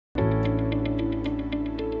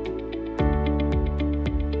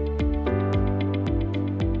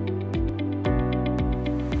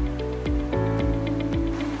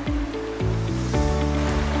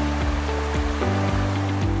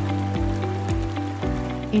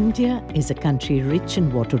India is a country rich in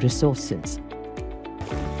water resources.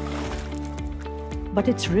 But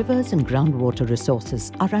its rivers and groundwater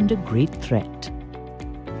resources are under great threat.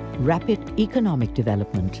 Rapid economic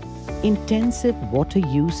development, intensive water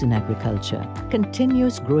use in agriculture,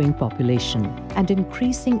 continuous growing population and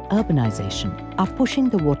increasing urbanization are pushing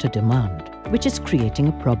the water demand, which is creating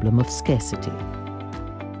a problem of scarcity.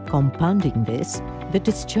 Compounding this, the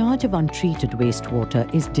discharge of untreated wastewater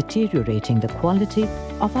is deteriorating the quality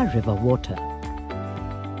of our river water.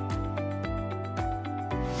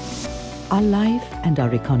 Our life and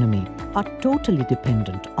our economy are totally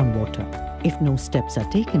dependent on water. If no steps are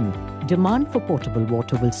taken, demand for potable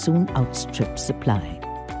water will soon outstrip supply.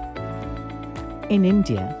 In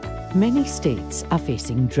India, many states are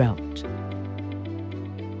facing drought,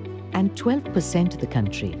 and 12% of the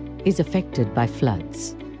country is affected by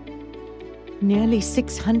floods. Nearly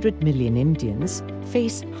 600 million Indians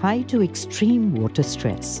face high to extreme water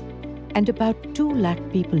stress, and about 2 lakh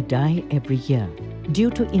people die every year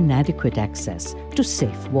due to inadequate access to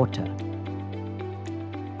safe water.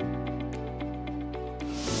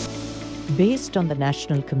 Based on the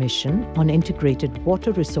National Commission on Integrated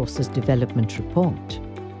Water Resources Development report,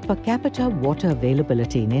 per capita water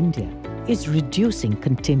availability in India is reducing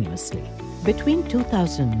continuously. Between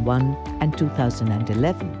 2001 and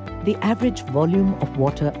 2011, the average volume of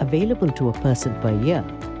water available to a person per year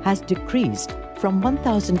has decreased from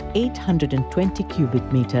 1,820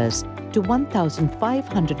 cubic meters to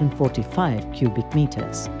 1,545 cubic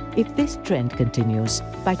meters. If this trend continues,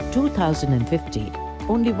 by 2050,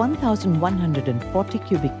 only 1,140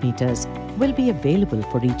 cubic meters will be available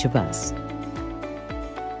for each of us.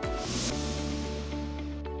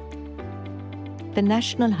 The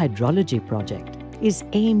National Hydrology Project is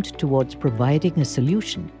aimed towards providing a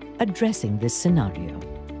solution addressing this scenario.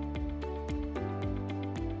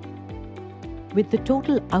 With the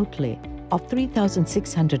total outlay of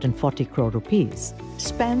 3,640 crore rupees,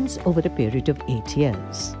 spans over a period of 8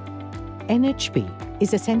 years. NHP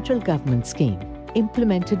is a central government scheme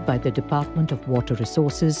implemented by the Department of Water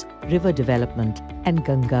Resources, River Development and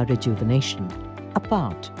Ganga Rejuvenation, a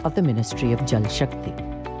part of the Ministry of Jal Shakti.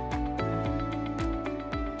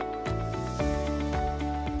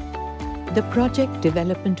 The project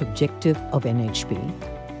development objective of NHP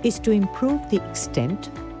is to improve the extent,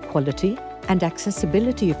 quality and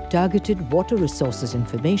accessibility of targeted water resources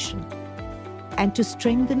information and to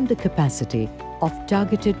strengthen the capacity of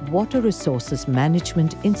targeted water resources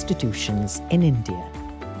management institutions in India.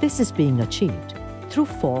 This is being achieved through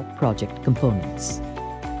 4 project components.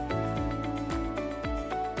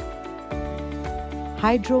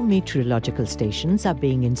 Hydrometeorological stations are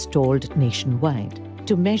being installed nationwide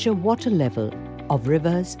to measure water level of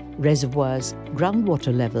rivers, reservoirs,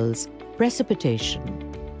 groundwater levels, precipitation,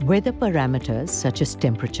 weather parameters such as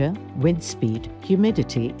temperature, wind speed,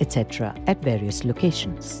 humidity, etc. at various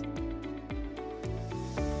locations.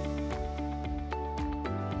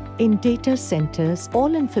 In data centers,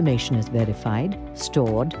 all information is verified,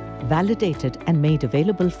 stored, validated and made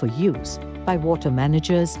available for use by water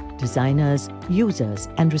managers, designers, users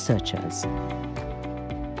and researchers.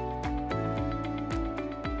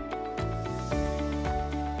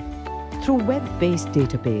 Through web-based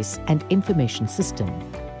database and information system,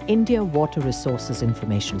 India Water Resources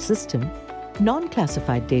Information System,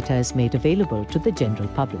 non-classified data is made available to the general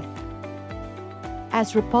public.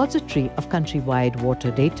 As repository of countrywide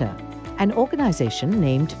water data, an organization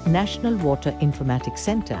named National Water Informatics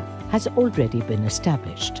Center has already been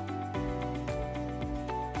established.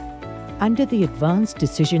 Under the Advanced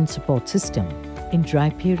Decision Support System, in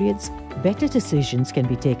dry periods, better decisions can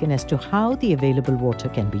be taken as to how the available water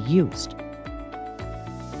can be used.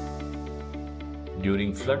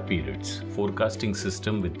 During flood periods, forecasting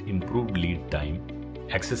system with improved lead time,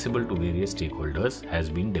 accessible to various stakeholders, has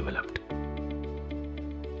been developed.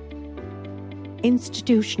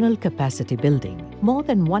 Institutional capacity building. More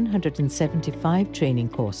than 175 training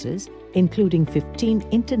courses, including 15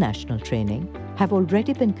 international training, have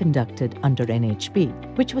already been conducted under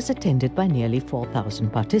NHP, which was attended by nearly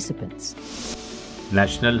 4,000 participants.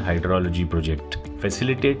 National Hydrology Project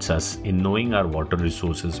facilitates us in knowing our water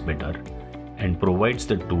resources better and provides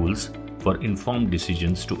the tools for informed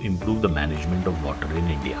decisions to improve the management of water in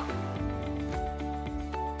India.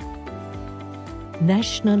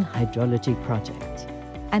 National Hydrology Project,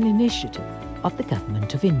 an initiative of the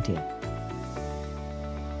Government of India.